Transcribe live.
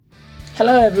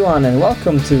Hello everyone and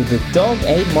welcome to the Dog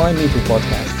Ate My Meeple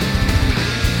podcast.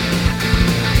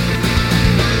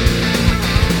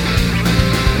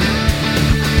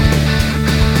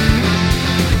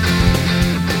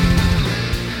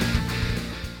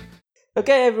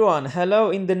 Okay everyone, hello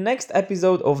in the next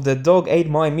episode of the Dog Ate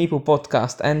My Meeple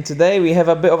podcast, and today we have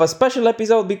a bit of a special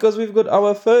episode because we've got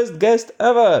our first guest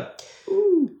ever.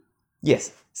 Ooh.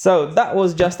 Yes. So that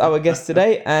was just our guest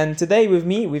today, and today with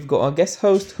me we've got our guest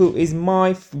host who is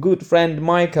my good friend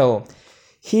Michael.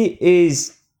 He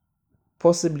is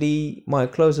possibly my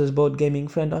closest board gaming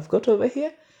friend I've got over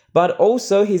here, but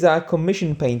also he's a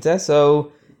commission painter.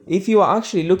 So if you are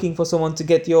actually looking for someone to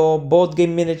get your board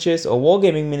game miniatures or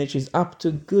wargaming miniatures up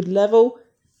to good level,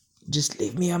 just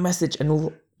leave me a message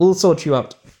and we'll sort you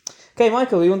out. Okay,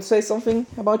 Michael, you want to say something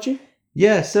about you?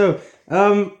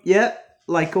 Yeah,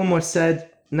 like almost said,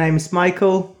 name is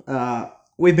Michael.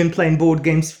 We've been playing board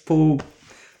games for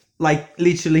like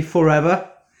literally forever.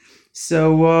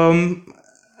 So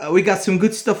we got some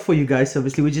good stuff for you guys.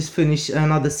 Obviously, we just finished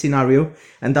another scenario,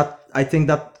 and I think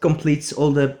that completes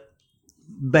all the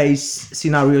base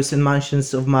scenarios and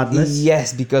Mansions of Madness.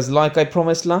 Yes, because like I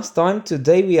promised last time,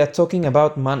 today we are talking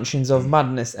about Mansions of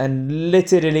Madness, and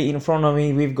literally in front of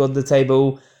me we've got the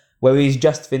table where we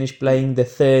just finished playing the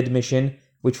third mission,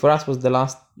 which for us was the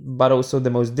last, but also the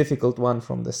most difficult one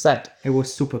from the set. It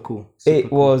was super cool.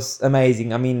 It was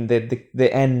amazing. I mean, the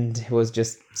end was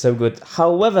just so good.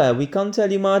 However, we can't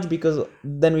tell you much because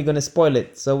then we're going to spoil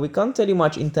it. So we can't tell you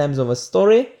much in terms of a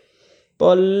story,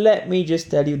 but let me just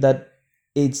tell you that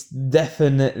it's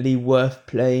definitely worth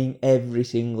playing every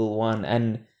single one.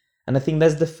 And I think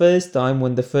that's the first time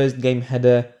when the first game had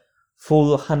a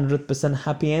full 100%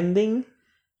 happy ending.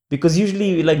 Because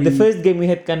usually, like the first game we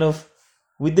had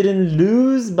we didn't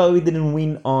lose, but we didn't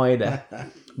win either.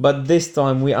 But this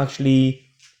time we actually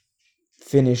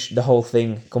finished the whole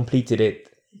thing, completed it.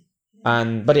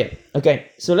 But yeah,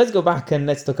 okay. So let's go back and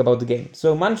let's talk about the game.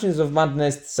 So Mansions of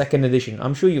Madness 2nd edition.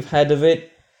 I'm sure you've heard of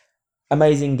it.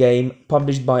 Amazing game,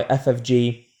 published by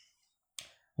FFG.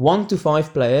 1 to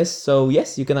 5 players. So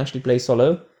yes, you can actually play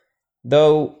solo.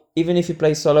 Though, even if you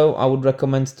play solo, I would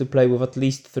recommend to play with at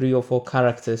least 3 or 4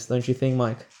 characters. Don't you think,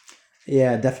 Mike?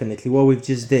 Yeah, definitely. What we've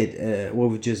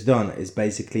just done is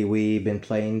basically we've been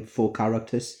playing 4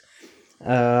 characters, 2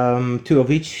 of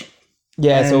each.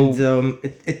 Yeah, and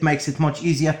it makes it much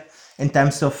easier in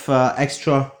terms of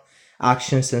extra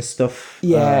actions and stuff.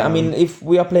 Yeah, I mean, if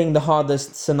we are playing the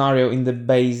hardest scenario in the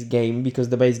base game, because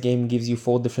the base game gives you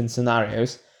 4 different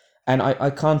scenarios, and I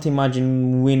can't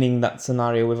imagine winning that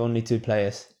scenario with only 2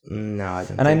 players. No, I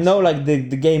don't. And I know, like the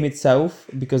game itself,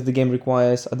 because the game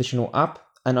requires additional app.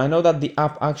 And I know that the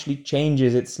app actually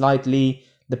changes it slightly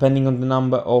depending on the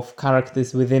number of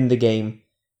characters within the game.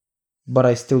 But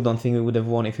I still don't think we would have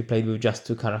won if we played with just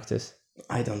 2 characters.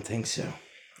 I don't think so.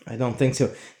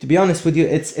 To be honest with you,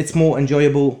 it's more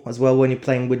enjoyable as well when you're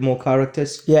playing with more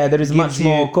characters. Yeah, there is much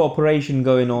more cooperation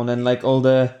going on, and like all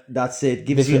the that's it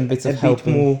gives different you bits of a bit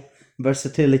helping. more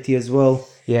versatility as well.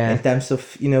 Yeah, in terms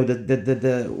of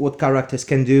the what characters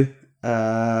can do.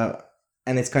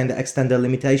 And it's kind of extend the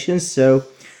limitations, so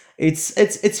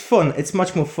it's fun. It's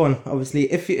much more fun, obviously.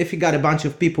 If you got a bunch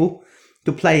of people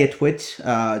to play it with,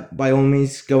 by all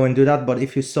means go and do that. But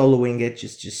if you're soloing it,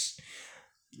 just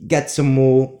get some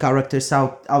more characters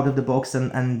out of the box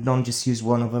and don't just use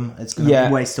one of them. It's gonna be a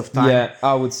waste of time. Yeah,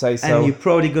 I would say so. And you're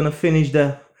probably gonna finish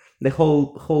the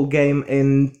whole game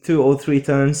in 2 or 3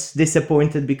 turns,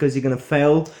 disappointed because you're gonna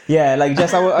fail. Yeah, like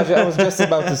I was just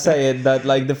about to say it, that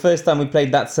like the first time we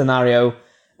played that scenario,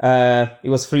 it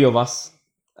was 3 of us.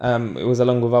 It was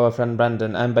along with our friend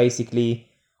Brandon, and basically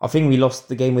I think we lost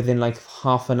the game within like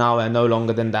half an hour, no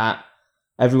longer than that.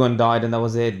 Everyone died, and that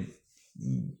was it.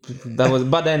 That was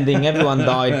bad ending. Everyone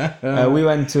died. We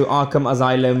went to Arkham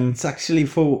Asylum. It's actually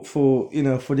for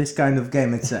this kind of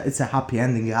game, it's a happy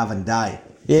ending. You haven't died.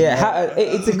 Yeah,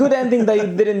 it's a good ending that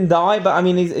you didn't die, but I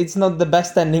mean, it's not the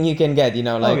best ending you can get,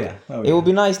 It would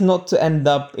be nice not to end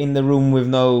up in the room with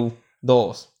no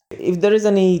doors. If there is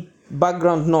any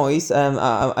background noise,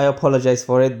 I apologize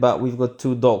for it, but we've got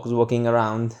 2 dogs walking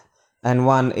around, and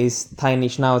one is tiny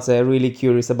schnauzer, really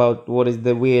curious about what is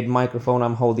the weird microphone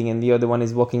I'm holding, and the other one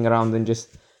is walking around and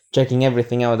just checking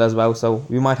everything out as well, so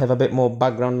we might have a bit more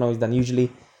background noise than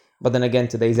usually. But then again,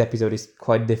 today's episode is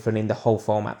quite different in the whole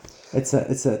format. It's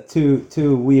a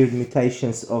two weird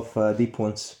mutations of deep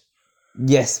ones.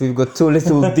 Yes, we've got 2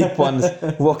 little deep ones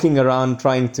walking around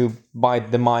trying to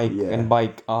bite the mic and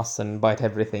bite us and bite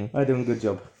everything. I'm doing a good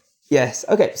job. Yes,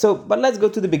 okay, but let's go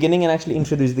to the beginning and actually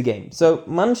introduce the game. So,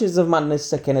 Mansions of Madness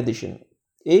 2nd edition.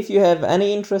 If you have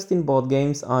any interest in board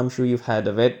games, I'm sure you've heard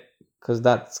of it. because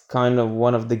that's kind of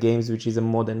one of the games which is a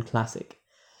modern classic.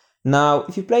 Now,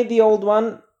 if you played the old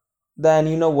one, then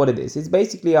you know what it is. It's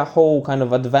basically a whole kind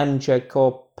of adventure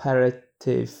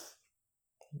cooperative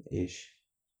Ish.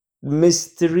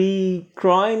 mystery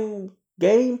crime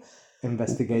game.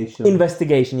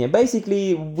 Investigation, yeah.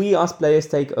 Basically, we as players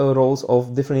take roles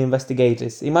of different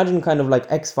investigators. Imagine kind of like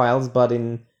X-Files, but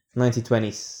in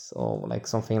 1920s or like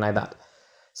something like that.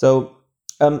 So,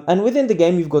 and within the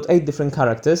game, you've got 8 different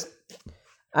characters.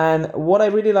 And what I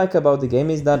really like about the game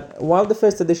is that while the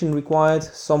first edition required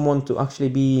someone to actually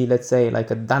be, let's say,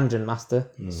 like a dungeon master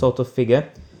sort of figure,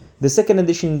 the second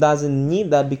edition doesn't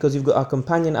need that because you've got a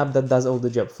companion app that does all the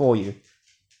job for you.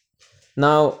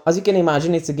 Now, as you can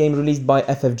imagine, it's a game released by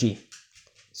FFG.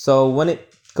 So when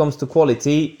it comes to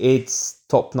quality, it's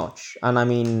top notch. And I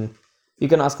mean, you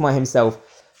can ask Mike himself.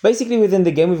 Basically, within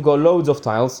the game, we've got loads of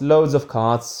tiles, loads of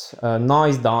cards,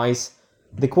 nice dice.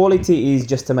 The quality is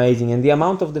just amazing. And the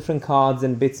amount of different cards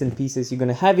and bits and pieces you're going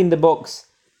to have in the box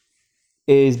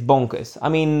is bonkers. I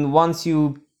mean, once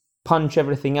you punch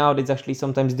everything out, it's actually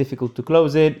sometimes difficult to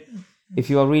close it. If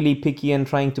you are really picky and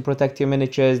trying to protect your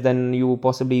miniatures, then you will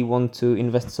possibly want to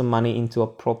invest some money into a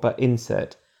proper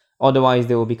insert. Otherwise,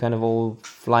 they will be kind of all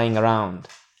flying around.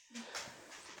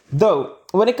 Though,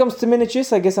 when it comes to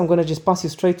miniatures, I guess I'm going to just pass you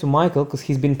straight to Michael because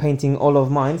he's been painting all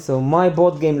of mine. So my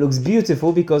board game looks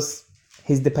beautiful because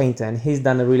he's the painter and he's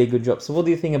done a really good job. So what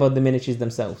do you think about the miniatures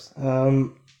themselves?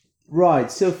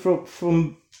 Right, so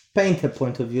from painter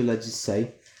point of view, let's just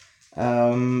say,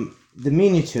 the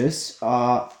miniatures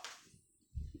are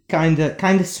kind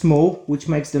of small, which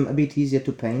makes them a bit easier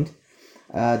to paint.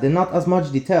 They're not as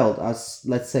much detailed as,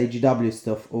 let's say, GW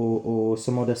stuff or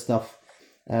some other stuff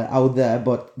out there,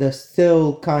 but they're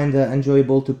still kind of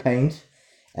enjoyable to paint.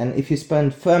 And if you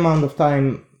spend fair amount of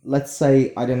time, let's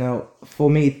say, I don't know, for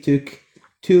me it took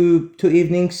two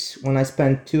evenings when I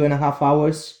spent 2.5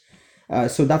 hours.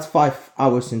 So that's 5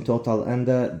 hours in total, and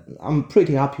I'm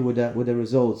pretty happy with the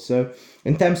results. So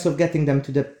in terms of getting them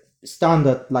to the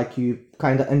standard, like you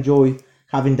kind of enjoy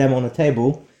having them on a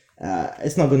table,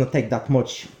 it's not going to take that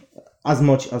much as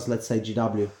let's say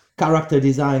GW. Character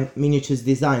design, miniatures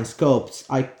design, sculpts,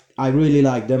 I really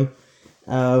like them.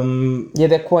 Yeah,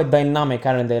 they're quite dynamic,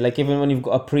 aren't they? Like even when you've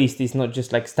got a priest, he's not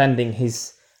just like standing,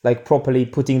 he's like properly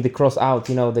putting the cross out,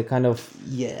 you know, the kind of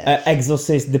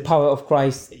exorcist, the power of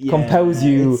Christ compels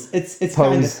you. It's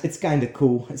kind of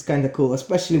cool. It's kind of cool,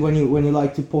 especially when you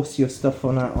like to post your stuff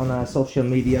on a social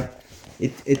media.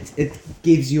 It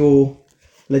gives you,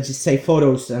 let's just say,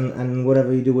 photos and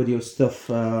whatever you do with your stuff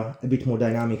a bit more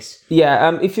dynamics.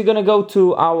 Yeah, if you're gonna go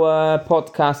to our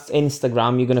podcast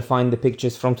Instagram, you're gonna find the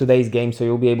pictures from today's game, so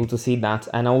you'll be able to see that.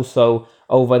 And also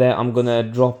over there, I'm gonna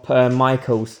drop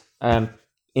Michael's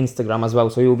Instagram as well,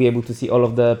 so you'll be able to see all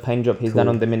of the paint job he's done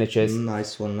on the miniatures.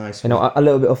 Nice one. You know, a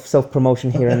little bit of self-promotion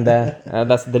here and there.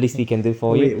 That's the least we can do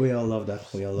for you. We all love that.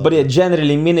 But yeah,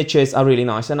 generally miniatures are really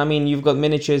nice, and I mean, you've got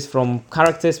miniatures from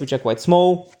characters which are quite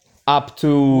small up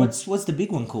to what's the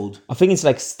big one called? I think it's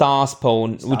like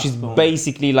Starspawn, which is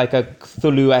basically like a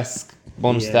Cthulhu-esque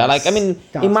monster. Yes. Like I mean,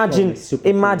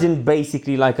 imagine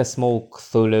basically like a small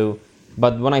Cthulhu,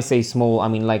 but when I say small, I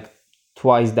mean like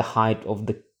twice the height of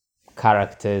the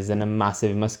characters and a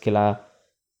massive muscular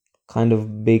kind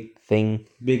of big thing.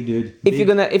 Big dude. If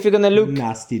you're gonna look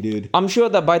nasty dude. I'm sure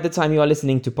that by the time you are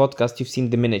listening to podcast, you've seen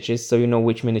the miniatures, so you know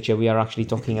which miniature we are actually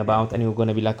talking about, and you're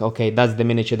gonna be like, okay, that's the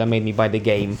miniature that made me buy the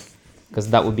game, because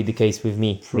that would be the case with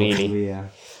me. Probably, really. Yeah.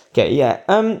 Okay,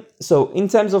 yeah. So in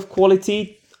terms of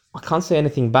quality, I can't say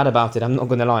anything bad about it. I'm not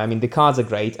gonna lie. I mean, the cards are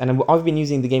great, and I've been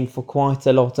using the game for quite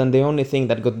a lot, and the only thing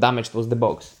that got damaged was the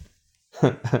box.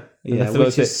 Yeah,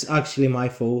 which is actually my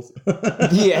fault.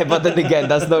 Yeah, but then again,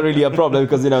 that's not really a problem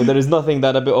because, you know, there is nothing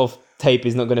that a bit of tape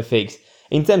is not going to fix.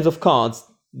 In terms of cards,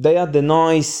 they are the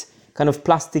nice kind of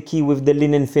plasticky with the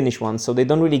linen finish ones, so they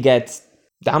don't really get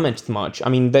damaged much. I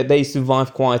mean, they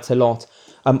survive quite a lot.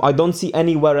 I don't see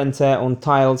any wear and tear on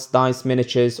tiles, dice,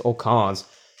 miniatures, or cards.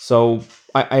 So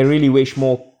I really wish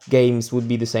more games would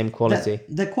be the same quality.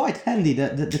 They're quite handy,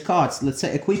 the cards, let's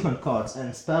say equipment cards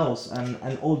and spells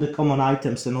and all the common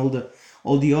items and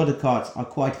all the other cards are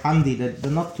quite handy. They're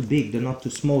not too big, they're not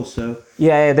too small, so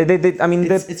yeah, they I mean,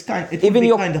 it would be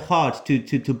kind of hard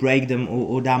to break them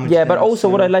or damage them. Yeah, but also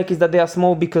what I like is that they are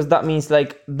small, because that means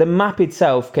like the map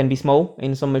itself can be small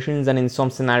in some missions and in some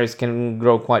scenarios can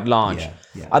grow quite large.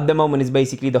 Yeah. At the moment, it's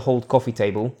basically the whole coffee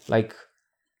table, like.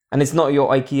 And it's not your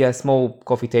IKEA small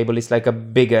coffee table, it's like a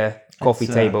bigger coffee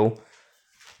table.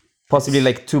 Possibly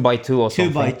like 2x2 or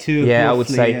something. 2x2, yeah, I would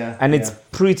say. Yeah, and it's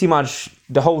pretty much,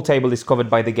 the whole table is covered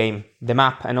by the game. The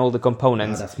map and all the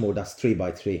components. No, that's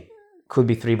 3x3. could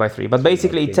be 3x3. But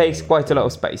basically, it takes quite a lot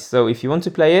of space. So if you want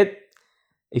to play it,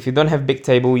 if you don't have big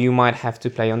table, you might have to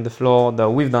play on the floor.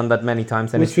 Though we've done that many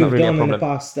times, and Which it's not we've really a done in problem. the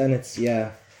past, and it's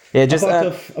Yeah, just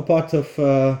a part of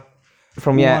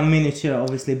from one miniature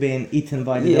obviously being eaten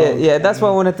by the dog. Yeah, that's what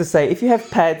I wanted to say. If you have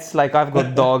pets, like I've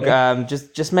got dog,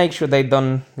 just make sure they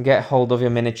don't get hold of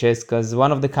your miniatures, because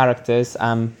one of the characters,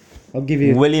 I'll give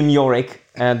you William Yorick,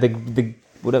 the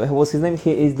whatever was his name,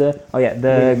 he is the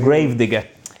gravedigger.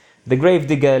 The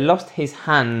gravedigger lost his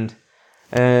hand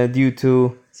due to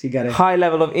high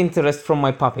level of interest from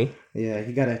my puppy. Yeah,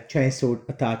 he got a chainsaw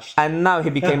attached. And now he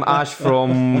became Ash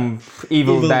from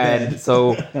Evil Dead.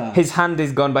 So his hand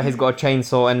is gone, but he's got a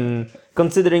chainsaw. And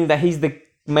considering that he's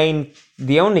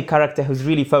the only character who's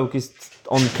really focused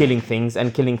on killing things,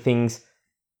 and killing things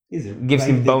gives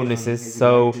him bonuses.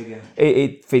 So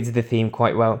it fits the theme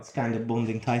quite well. It's kind of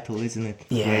bonding title, isn't it?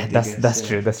 Yeah, that's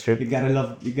true. That's true. You gotta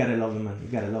love him, man. You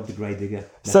gotta love the Gravedigger.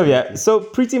 So yeah, so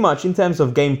pretty much in terms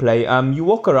of gameplay, you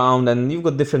walk around and you've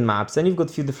got different maps and you've got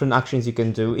a few different actions you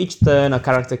can do. Each turn, a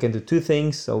character can do two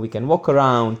things. So we can walk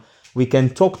around, we can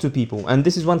talk to people, and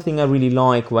this is one thing I really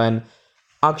like, when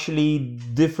actually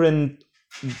different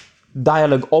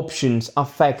dialogue options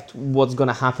affect what's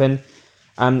gonna happen.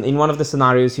 In one of the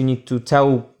scenarios, you need to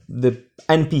tell the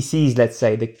NPCs, let's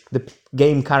say, the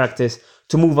game characters,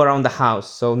 to move around the house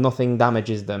so nothing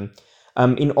damages them.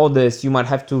 In others, you might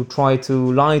have to try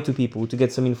to lie to people to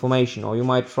get some information, or you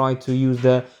might try to use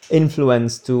the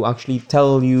influence to actually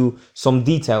tell you some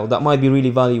detail that might be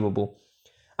really valuable.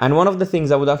 And one of the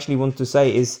things I would actually want to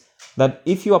say is that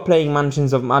if you are playing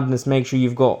Mansions of Madness, make sure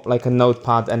you've got like a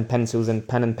notepad and pencils and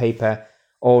pen and paper,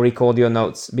 or record your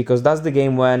notes, because that's the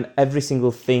game when every single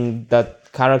thing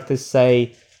that characters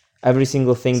say, every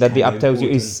single thing that the app tells you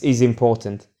is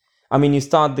important. I mean, you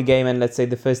start the game and let's say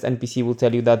the first NPC will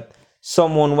tell you that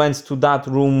someone went to that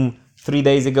room 3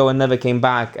 days ago and never came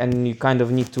back, and you kind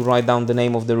of need to write down the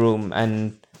name of the room,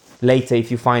 and later if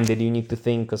you find it, you need to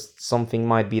think, because something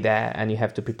might be there and you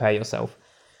have to prepare yourself.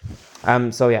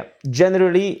 So yeah,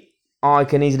 generally I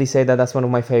can easily say that that's one of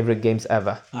my favorite games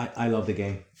ever. I love the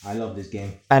game. I love this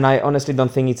game. And I honestly don't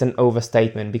think it's an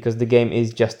overstatement, because the game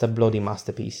is just a bloody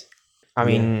masterpiece. I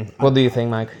mean, what do you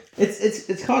think, Mike?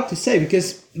 It's hard to say,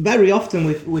 because very often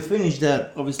we finish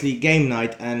the obviously game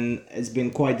night and it's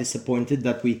been quite disappointed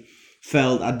that we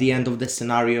failed at the end of the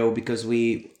scenario because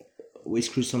we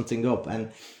screwed something up,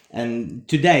 and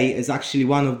today is actually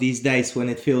one of these days when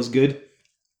it feels good.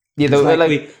 Yeah,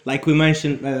 like we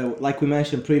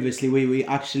mentioned previously, we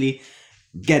actually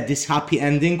get this happy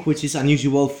ending, which is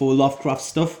unusual for Lovecraft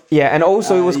stuff. Yeah, and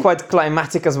also it was quite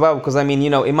climatic as well, because I mean,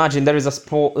 imagine there is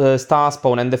a star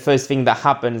spawn, and the first thing that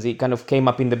happens, it kind of came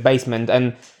up in the basement,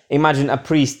 and imagine a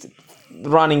priest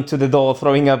running to the door,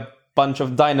 throwing a bunch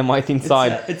of dynamite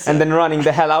inside, and then running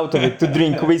the hell out of it to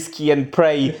drink whiskey and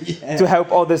pray to help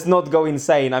others not go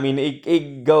insane. I mean,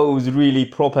 it goes really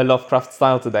proper Lovecraft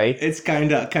style today. It's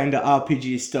kind of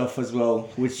RPG stuff as well,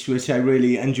 which I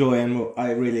really enjoy and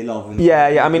I really love.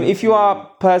 Yeah. I mean, if you are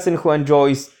a person who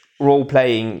enjoys role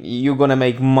playing, you're gonna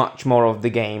make much more of the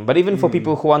game. But even for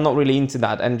people who are not really into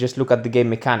that and just look at the game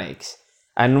mechanics,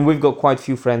 and we've got quite a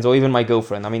few friends, or even my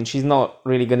girlfriend. I mean, she's not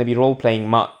really gonna be role playing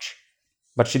much,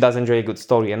 but she does enjoy a good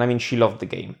story, and I mean, she loved the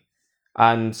game.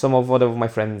 And some of my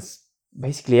friends,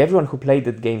 basically everyone who played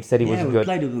that game said it was good. We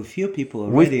played it with a few people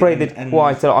already. We've played it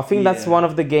quite a lot. I think that's one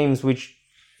of the games which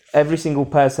every single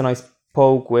person I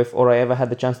spoke with, or I ever had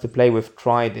the chance to play with,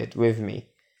 tried it with me.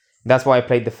 That's why I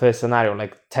played the first scenario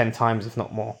like 10 times, if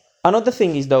not more. Another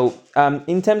thing is, though,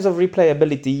 in terms of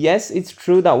replayability, yes, it's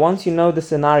true that once you know the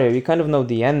scenario, you kind of know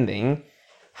the ending.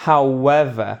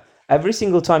 However, every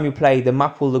single time you play, the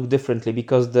map will look differently,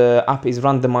 because the app is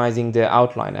randomizing the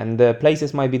outline, and the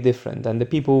places might be different, and the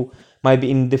people might be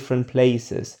in different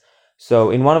places.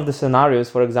 So in one of the scenarios,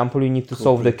 for example, you need to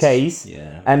solve the case,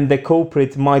 and the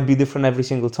culprit might be different every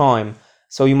single time.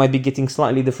 So you might be getting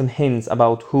slightly different hints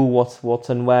about who, what,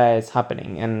 and where is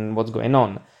happening and what's going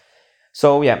on.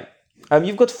 So yeah,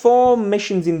 you've got 4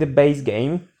 missions in the base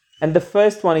game, and the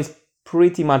first one is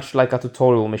pretty much like a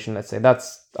tutorial mission, let's say.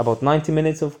 That's about 90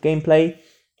 minutes of gameplay,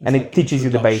 and it teaches you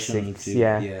the basics.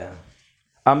 The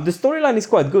storyline is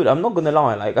quite good, I'm not gonna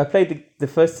lie. Like, I played the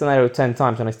first scenario 10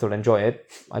 times and I still enjoy it.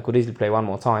 I could easily play one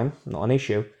more time, not an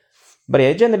issue. But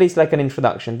yeah, generally it's like an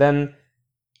introduction. Then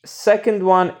second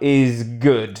one is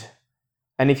good,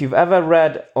 and if you've ever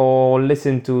read or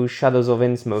listened to Shadows of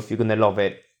Innsmouth, you're gonna love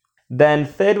it. Then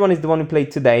third one is the one we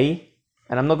played today,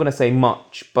 and I'm not going to say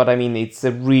much, but I mean, it's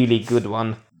a really good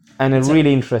one and a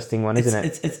really interesting one, isn't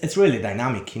it? It's really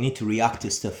dynamic. You need to react to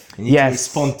stuff. You need to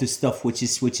respond to stuff, which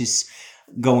is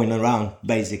going around,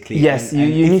 basically. Yes,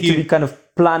 And you if need to be kind of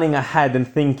planning ahead and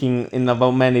thinking in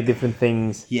about many different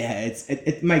things. Yeah,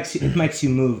 it makes you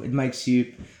move. It makes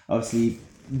you obviously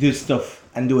do stuff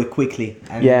and do it quickly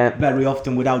and very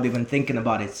often without even thinking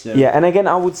about it. So yeah, and again,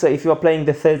 I would say if you are playing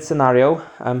the third scenario,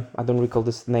 I don't recall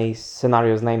this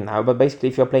scenario's name now, but basically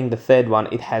if you're playing the third one,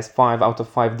 it has 5 out of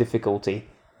 5 difficulty.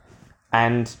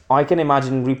 And I can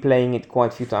imagine replaying it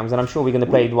quite a few times, and I'm sure we're going to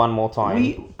play it one more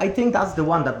time. I think that's the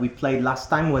one that we played last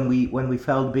time when we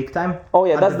failed big time. Oh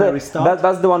yeah, that's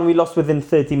that's the one we lost within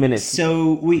 30 minutes.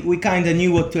 So we kind of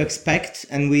knew what to expect,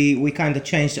 and we kind of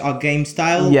changed our game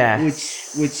style. Yeah.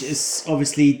 Which is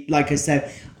obviously, like I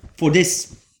said, for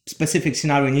this specific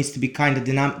scenario, it needs to be kind of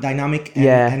dynamic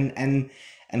and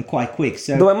quite quick.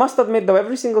 So though I must admit, though,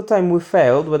 every single time we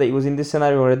failed, whether it was in this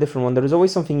scenario or a different one, there is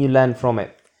always something you learn from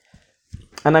it.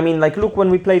 And I mean, like, look, when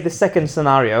we played the second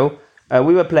scenario,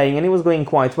 we were playing and it was going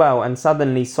quite well, and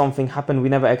suddenly something happened we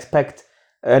never expected,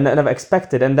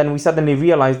 and then we suddenly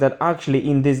realized that actually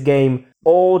in this game,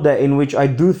 order in which I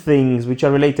do things which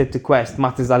are related to quest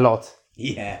matters a lot.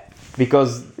 Yeah.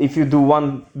 Because if you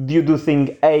do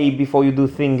thing A before you do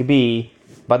thing B,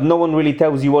 but no one really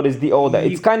tells you what is the order.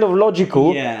 It's kind of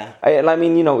logical. Yeah. I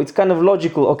mean, you know, it's kind of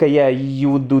logical. Okay, yeah,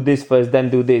 you would do this first, then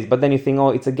do this, but then you think, oh,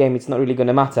 it's a game, it's not really going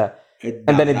to matter.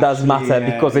 And then it does matter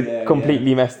because it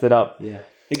completely messed it up. Yeah,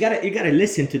 you gotta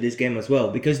listen to this game as well,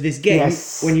 because this game,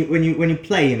 when you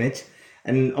play in it,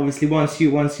 and obviously once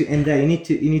you in there, you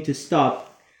need to start,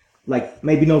 like,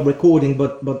 maybe not recording,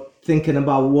 but thinking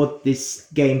about what this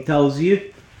game tells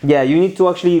you. Yeah, you need to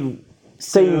actually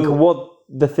think what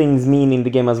the things mean in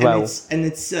the game as well. And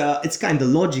it's kind of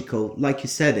logical, like you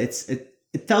said.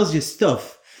 It tells you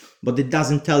stuff, but it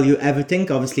doesn't tell you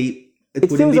everything. Obviously. It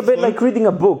seems a bit like reading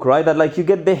a book, right? That like you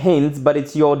get the hints, but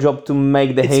it's your job to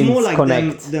make the hints more like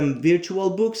connect. them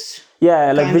virtual books.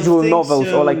 Yeah, like visual novels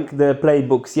or like the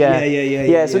playbooks.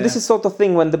 Yeah. So this is sort of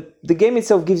thing when the game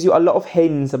itself gives you a lot of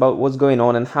hints about what's going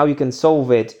on and how you can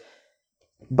solve it.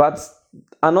 But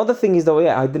another thing is, though,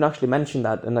 I didn't actually mention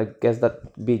that, and I guess that'd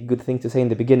be a good thing to say in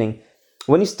the beginning.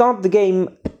 When you start the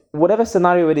game, whatever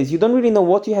scenario it is, you don't really know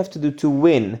what you have to do to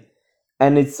win.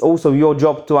 And it's also your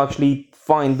job to actually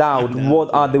find out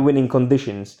what are the winning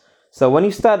conditions. So when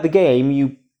you start the game,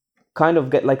 you kind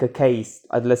of get like a case.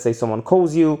 Let's say someone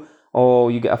calls you, or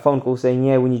you get a phone call saying,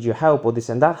 yeah, we need your help, or this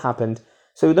and that happened.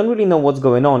 So you don't really know what's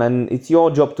going on, and it's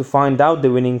your job to find out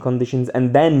the winning conditions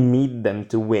and then meet them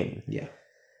to win. Yeah.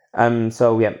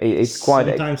 So yeah, it's quite...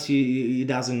 Sometimes you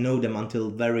doesn't know them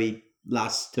until very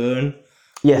last turn.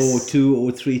 Yes. Or 2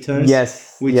 or 3 turns.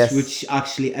 Yes. Which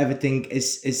actually everything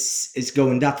is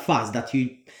going that fast that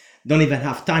you don't even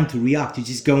have time to react. You're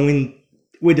just going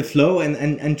with the flow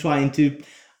and trying to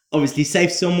obviously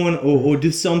save someone or do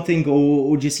something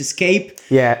or just escape.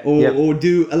 Yeah. Or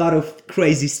do a lot of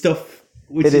crazy stuff.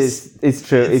 It's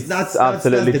true. That's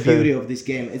absolutely the true. beauty of this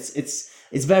game.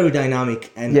 It's very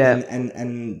dynamic and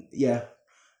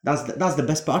that's the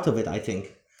best part of it, I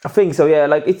think. I think so, yeah.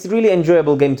 Like, it's really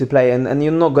enjoyable game to play, and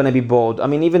you're not going to be bored. I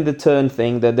mean, even the turn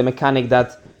thing, the mechanic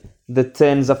that the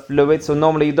turns are fluid. So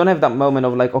normally you don't have that moment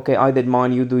of like, okay, I did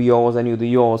mine, you do yours, and you do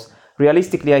yours.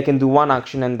 Realistically, I can do one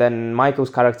action, and then Michael's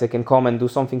character can come and do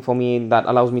something for me that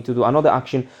allows me to do another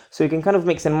action. So you can kind of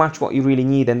mix and match what you really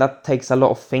need, and that takes a lot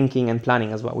of thinking and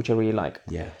planning as well, which I really like.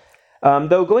 Yeah.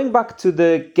 Though, going back to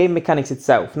the game mechanics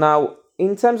itself. Now,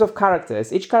 in terms of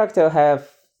characters, each character have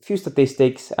few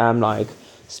statistics, like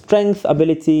strength,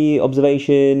 ability,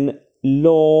 observation,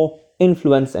 law,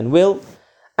 influence, and will.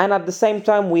 And at the same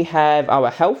time, we have our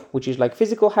health, which is like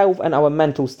physical health, and our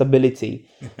mental stability.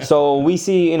 So we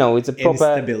see, it's a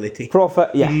proper... Instability.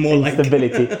 More like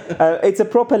instability. It's a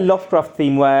proper Lovecraft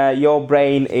theme where your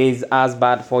brain is as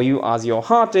bad for you as your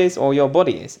heart is or your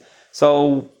body is.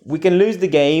 So we can lose the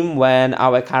game when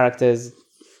our characters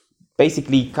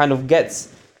basically kind of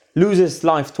loses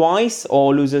life twice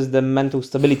or loses the mental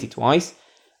stability twice.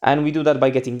 And we do that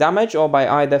by getting damage or by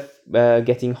either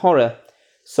getting horror.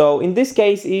 So in this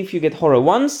case, if you get horror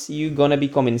once, you're gonna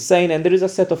become insane, and there is a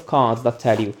set of cards that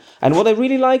tell you. And what I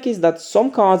really like is that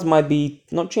some cards might be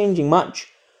not changing much.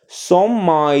 Some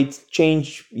might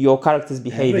change your character's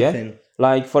behavior. Everything.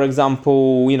 Like, for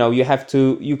example,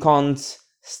 you can't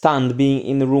stand being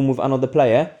in the room with another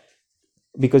player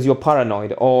because you're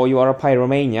paranoid or you are a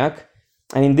pyromaniac.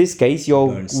 And in this case, your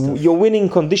winning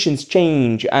conditions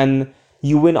change, and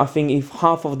you win, I think, if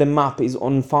half of the map is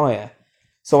on fire.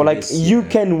 So, you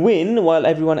can win while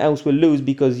everyone else will lose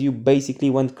because you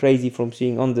basically went crazy from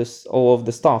seeing all of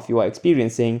the stuff you are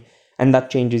experiencing, and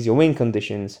that changes your win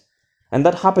conditions. And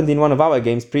that happened in one of our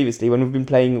games previously when we've been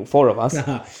playing, 4 of us,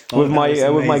 with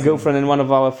my girlfriend and one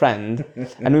of our friend,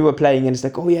 and we were playing, and it's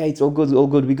like, oh yeah, it's all good, all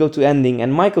good. We go to ending,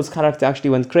 and Michael's character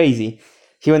actually went crazy.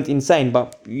 He went insane,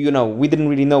 but we didn't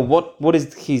really know what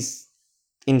is his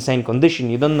insane condition.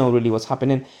 You don't know really what's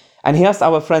happening. And he asked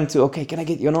our friend to, okay, can I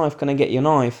get your knife? Can I get your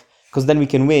knife? Because then we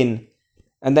can win.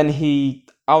 And then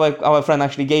our friend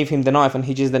actually gave him the knife, and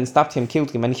he just then stabbed him,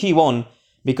 killed him, and he won.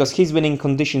 Because his winning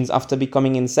conditions after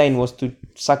becoming insane was to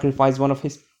sacrifice one of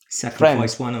his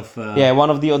friends. One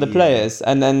of the other players,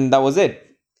 and then that was it.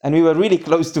 And we were really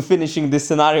close to finishing this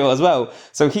scenario as well.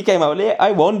 So he came out,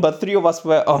 I won, but 3 of us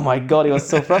were, oh my god, it was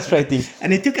so frustrating.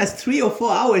 And it took us 3 or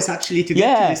 4 hours actually to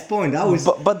get to this point.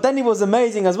 But then it was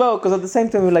amazing as well, because at the same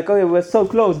time we were like, oh yeah, we're so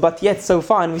close, but yet so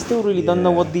far, and we still really don't know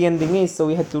what the ending is. So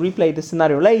we had to replay the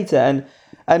scenario later, and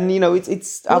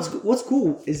it's. What's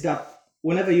cool is that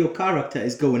whenever your character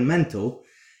is going mental,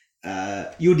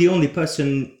 you're the only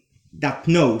person that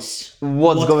knows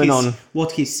what's going on,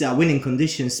 what his winning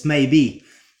conditions may be,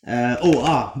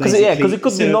 because it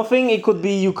could be nothing. It could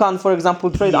be you can't, for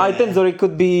example, trade items, or it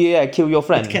could be kill your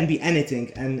friend. It can be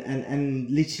anything, and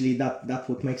literally that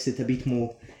what makes it a bit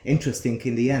more interesting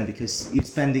in the end, because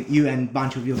you and a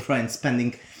bunch of your friends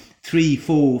spending 3,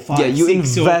 4, 5, you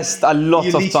 6, invest a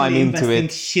lot of time into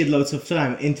it. Shitloads of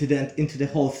time into the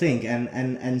whole thing,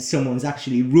 and someone's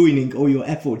actually ruining all your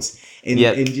efforts in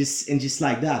just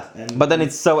like that. But then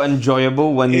it's so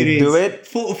enjoyable when you do it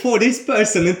for this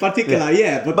person in particular.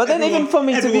 But then even for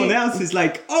me, everyone else is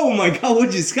like, oh my god, what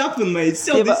just happened, mate? It's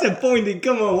so disappointing.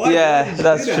 Come on, why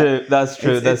that's true. That's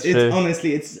true.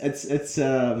 Honestly, it's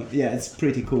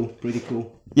pretty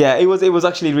cool. Yeah, it was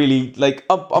actually really, like,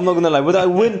 I'm not gonna lie, whether I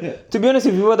win, to be honest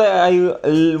with you, whether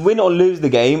I win or lose the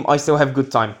game, I still have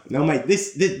good time. No, mate,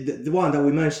 the one that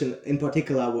we mentioned in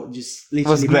particular literally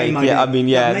was great. That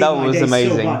was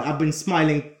amazing. So I've been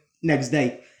smiling next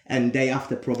day and day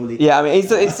after probably. Yeah, I mean,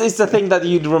 it's a thing that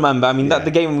you'd remember. I mean, that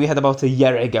the game we had about a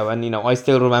year ago, and I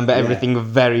still remember everything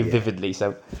very vividly.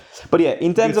 So, but yeah,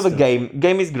 in terms of a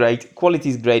game is great, quality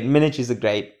is great, miniatures are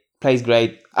great, plays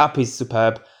great, app is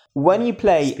superb. When you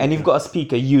play and you've got a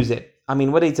speaker, use it. I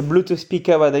mean, whether it's a Bluetooth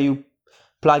speaker, whether you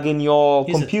plug in your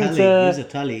computer, use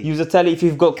a telly. If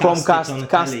you've got Chromecast,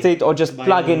 cast it, or just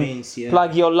plug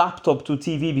your laptop to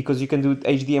TV, because you can do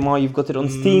HDMI. You've got it on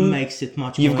Steam. Makes it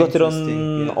much. You've got it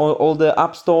on all the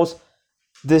app stores.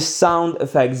 The sound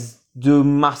effects do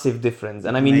massive difference,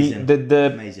 and I mean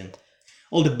amazing.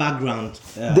 All the background,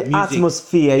 the music,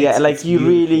 atmosphere, it's you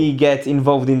really get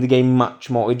involved in the game much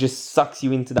more. It just sucks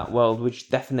you into that world, which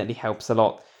definitely helps a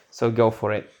lot. So go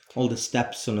for it. All the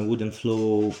steps on a wooden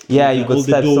floor. Yeah, you've got all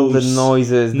steps, all the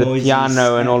noises, the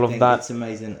piano, and all of that. It's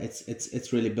amazing.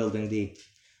 It's really building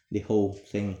the whole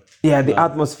thing. Yeah, the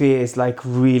atmosphere is like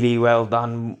really well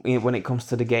done when it comes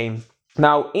to the game.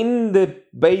 Now, in the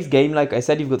base game, like I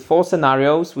said, you've got 4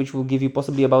 scenarios, which will give you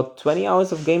possibly about 20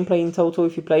 hours of gameplay in total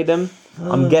if you play them.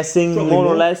 I'm guessing more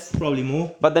or less. Probably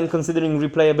more. But then considering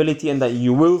replayability and that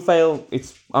you will fail,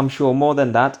 it's, I'm sure, more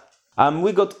than that.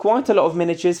 We got quite a lot of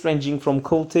miniatures ranging from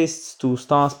cultists to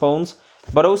star spawns.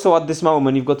 But also at this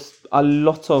moment, you've got a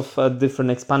lot of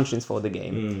different expansions for the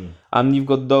game. You've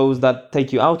got those that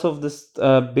take you out of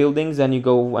the buildings and you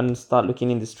go and start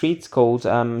looking in the streets, called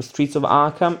Streets of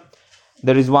Arkham.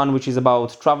 There is one which is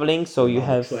about traveling, so you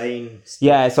have train.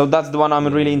 So that's the one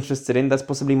I'm really interested in. That's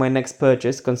possibly my next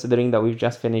purchase, considering that we've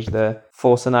just finished the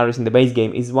 4 scenarios in the base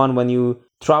game. Is one when you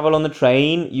travel on a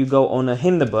train, you go on a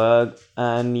Hindenburg,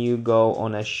 and you go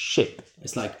on a ship.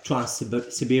 It's like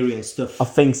Trans-Siberian stuff. I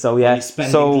think so, yeah. You're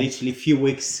spending literally a few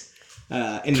weeks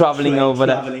in traveling over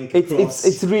there.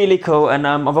 It's really cool, and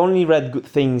I've only read good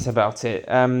things about it.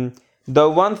 The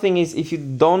one thing is, if you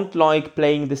don't like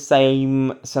playing the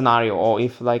same scenario, or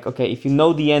if you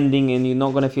know the ending and you're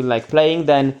not going to feel like playing,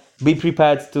 then be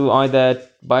prepared to either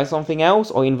buy something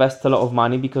else or invest a lot of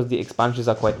money, because the expansions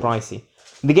are quite pricey.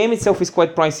 The game itself is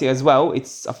quite pricey as well.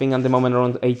 It's, I think, at the moment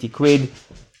around 80 quid.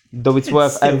 Though it's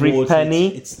worth every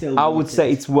penny, I would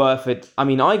say it's worth it. I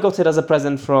mean, I got it as a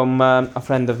present from a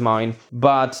friend of mine.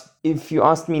 But if you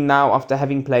asked me now, after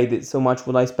having played it so much,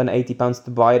 would I spend £80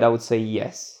 to buy it? I would say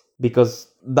yes. Because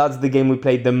that's the game we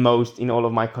played the most in all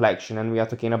of my collection, and we are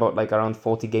talking about like around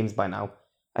 40 games by now.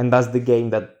 And that's the game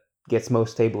that gets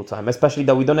most table time, especially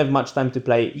that we don't have much time to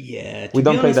play. Yeah, we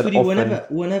don't play that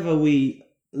often. Whenever we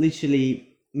literally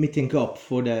meeting up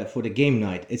for the game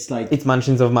night, it's like it's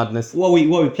Mansions of Madness. What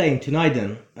we playing tonight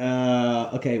then?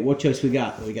 Okay, what choice we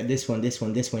got? We got this one. You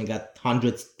got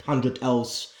 100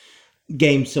 else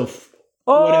games of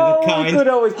whatever kind. We could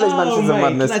always play Mansions of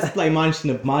Madness. Let's play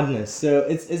Mansion of Madness. So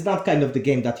it's not kind of the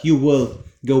game that you will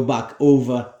go back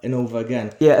over and over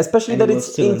again. Yeah, especially And that you will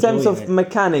it's still in terms enjoy of it.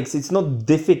 mechanics, it's not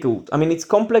difficult. I mean, it's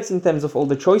complex in terms of all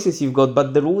the choices you've got,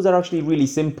 but the rules are actually really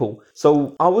simple.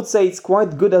 So I would say it's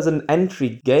quite good as an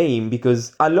entry game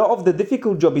because a lot of the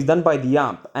difficult job is done by the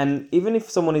app. And even if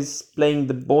someone is playing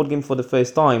the board game for the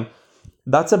first time,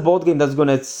 that's a board game that's going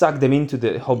to suck them into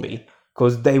the hobby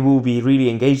because they will be really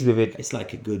engaged with it. It's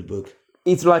like a good book.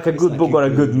 It's like a good like book a or a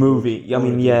good good movie. book I or a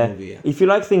mean, good yeah. movie, yeah. If you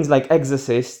like things like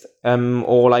Exorcist,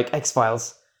 or like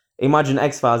X-Files, imagine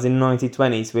X-Files in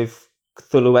 1920s with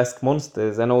Cthulhu-esque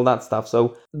monsters and all that stuff.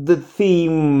 So the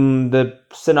theme, the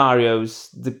scenarios,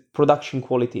 the production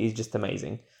quality is just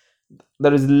amazing.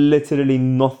 There is literally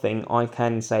nothing I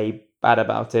can say bad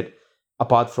about it,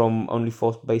 apart from only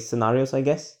force-based scenarios, I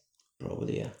guess.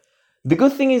 Probably, yeah. The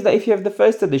good thing is that if you have the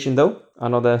first edition, though,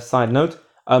 another side note,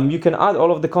 you can add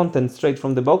all of the content straight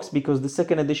from the box because the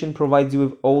second edition provides you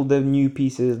with all the new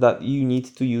pieces that you need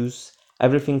to use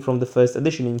everything from the first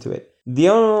edition into it. The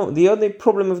only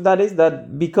problem with that is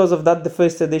that because of that, the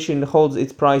first edition holds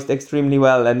its price extremely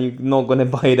well, and you're not gonna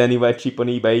buy it anywhere cheap on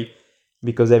eBay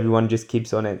because everyone just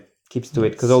keeps to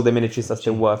it because all the miniatures are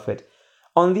still worth it.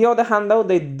 On the other hand, though,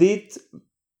 they did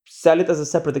sell it as a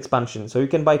separate expansion, so you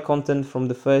can buy content from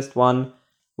the first one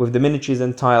with the miniatures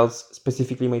and tiles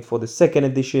specifically made for the second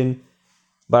edition,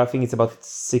 but I think it's about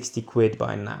 60 quid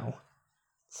by now.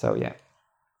 So yeah.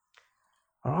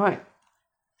 Alright.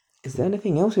 Is there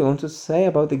anything else you want to say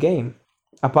about the game?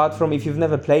 Apart from if you've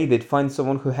never played it, find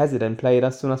someone who has it and play it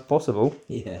as soon as possible.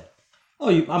 Yeah. Oh,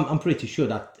 I'm pretty sure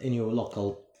that in your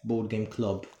local board game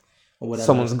club or whatever,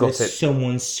 Someone's got there's it.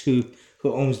 someone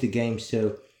who owns the game.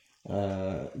 So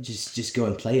just go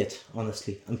and play it,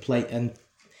 honestly, and play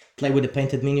with a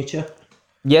painted miniature.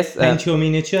 Yes, Paint your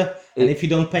miniature, and if you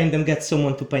don't paint them, get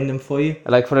someone to paint them for you.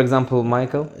 like for example,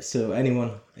 Michael. So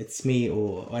anyone, it's me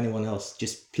or anyone else,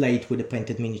 just play it with the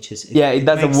painted miniatures. It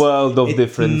does a world of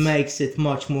difference. It makes it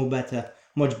much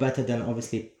better than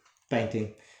obviously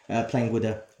playing with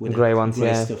the Grey ones,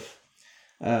 yeah. stuff.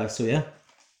 So yeah.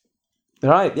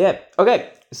 Right, yeah. Okay,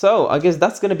 so I guess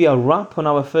that's going to be a wrap on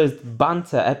our first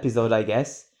banter episode, I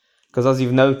guess. Because as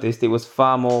you've noticed, it was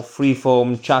far more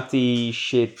freeform, chatty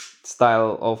shit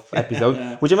style of episode,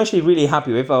 which I'm actually really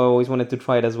happy with. I always wanted to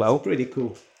try it as well. Pretty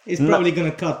cool. He's probably going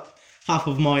to cut half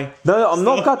of my... No, I'm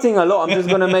not cutting a lot. I'm just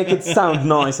going to make it sound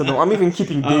nice. I'm even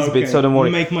keeping this bit, so don't worry.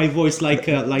 Make my voice like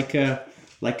a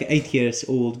 8 years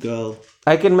old girl.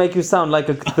 I can make you sound like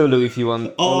a Cthulhu if you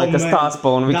want, or like a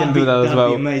Starspawn. We can do that as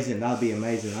well. That'd be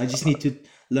amazing. I just need to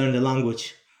learn the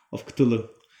language of Cthulhu.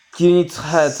 You need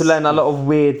to learn a lot of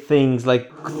weird things like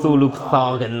Cthulhu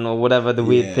Kthagen or whatever the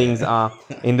weird things are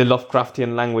in the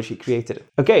Lovecraftian language he created.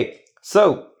 Okay,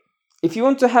 so if you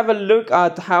want to have a look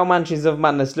at how Mansions of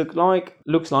Madness looks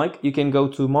like, you can go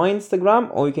to my Instagram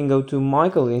or you can go to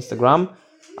Michael's Instagram.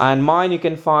 And mine you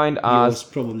can find as Yours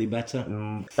probably better.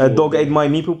 Dog Ate My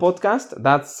Meeple podcast.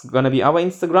 That's gonna be our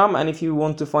Instagram. And if you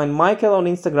want to find Michael on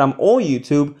Instagram or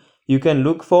YouTube, you can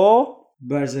look for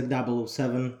Berserk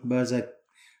 007, Berserk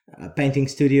painting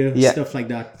studio, stuff like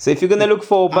that. So if you're gonna look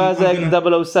for Berserk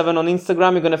 007 on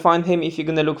Instagram, you're gonna find him. If you're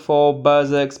gonna look for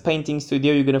Berserk's painting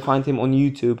studio, you're gonna find him on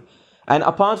YouTube. And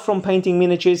apart from painting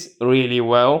miniatures really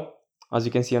well, as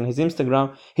you can see on his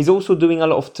Instagram, he's also doing a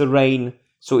lot of terrain.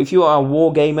 So if you are a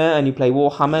war gamer and you play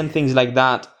Warhammer and things like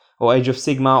that, or Age of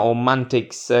Sigmar or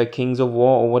Mantic's Kings of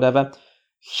War or whatever,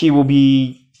 he will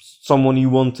be someone you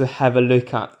want to have a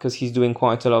look at because he's doing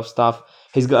quite a lot of stuff.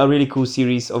 He's got a really cool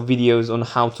series of videos on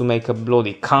how to make a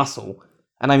bloody castle.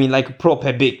 And I mean like a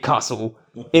proper big castle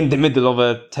in the middle of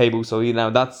a table. So,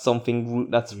 that's something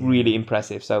that's really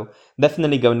impressive. So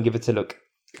definitely go and give it a look.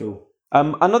 Cool.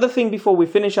 Another thing before we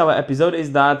finish our episode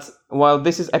is that while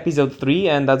this is episode 3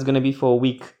 and that's going to be for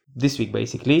this week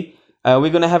basically, we're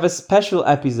going to have a special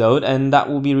episode and that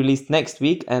will be released next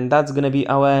week, and that's going to be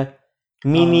our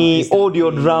mini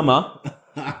audio drama,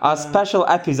 a special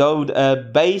episode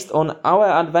based on our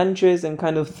adventures and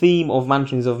kind of theme of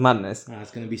Mansions of Madness.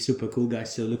 It's going to be super cool,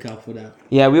 guys, so look out for that.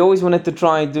 Yeah, we always wanted to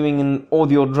try doing an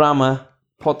audio drama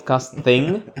podcast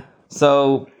thing,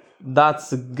 so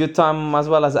that's a good time as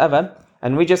well as ever.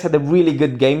 And we just had a really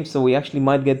good game, so we actually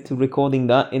might get to recording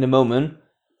that in a moment.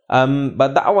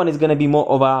 But that one is going to be more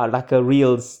of a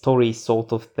real story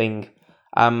sort of thing.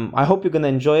 I hope you're going to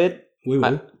enjoy it. We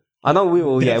will. I know we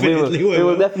will, we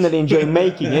will definitely enjoy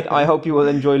making it. I hope you will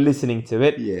enjoy listening to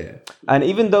it. Yeah. And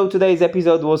even though today's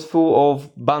episode was full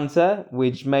of banter,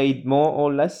 which made more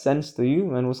or less sense to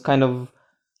you and was kind of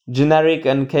generic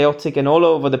and chaotic and all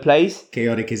over the place.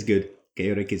 Chaotic is good.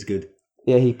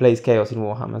 Yeah, he plays Chaos in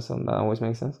Warhammer, so that always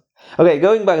makes sense. Okay,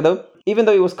 going back though, even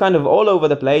though it was kind of all over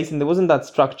the place and it wasn't that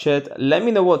structured, let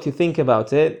me know what you think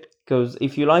about it. Because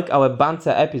if you like our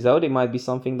banter episode, it might be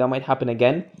something that might happen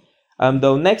again.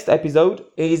 Though next episode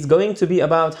is going to be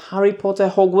about Harry Potter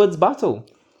Hogwarts Battle,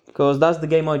 because that's the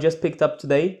game I just picked up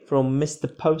today from Mr.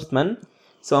 Postman.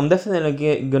 So I'm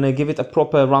definitely gonna give it a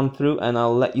proper run through, and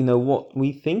I'll let you know what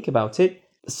we think about it.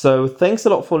 So thanks a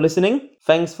lot for listening.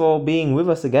 Thanks for being with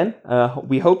us again.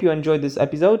 We hope you enjoyed this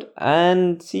episode,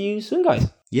 and see you soon, guys.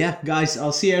 Yeah, guys,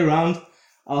 I'll see you around.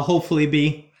 I'll hopefully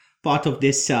be part of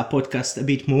this podcast a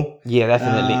bit more. Yeah,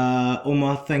 definitely.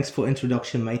 Omar, thanks for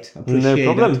introduction, mate. Appreciate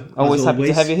No problem. that, Always happy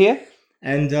to have you here.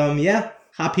 And yeah,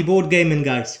 happy board gaming,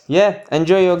 guys. Yeah,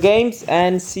 enjoy your games,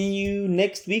 and see you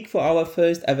next week for our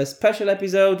first ever special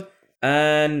episode.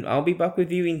 And I'll be back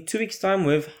with you in 2 weeks' time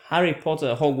with Harry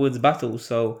Potter Hogwarts Battle.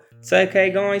 So say okay,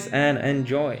 guys, and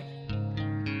enjoy.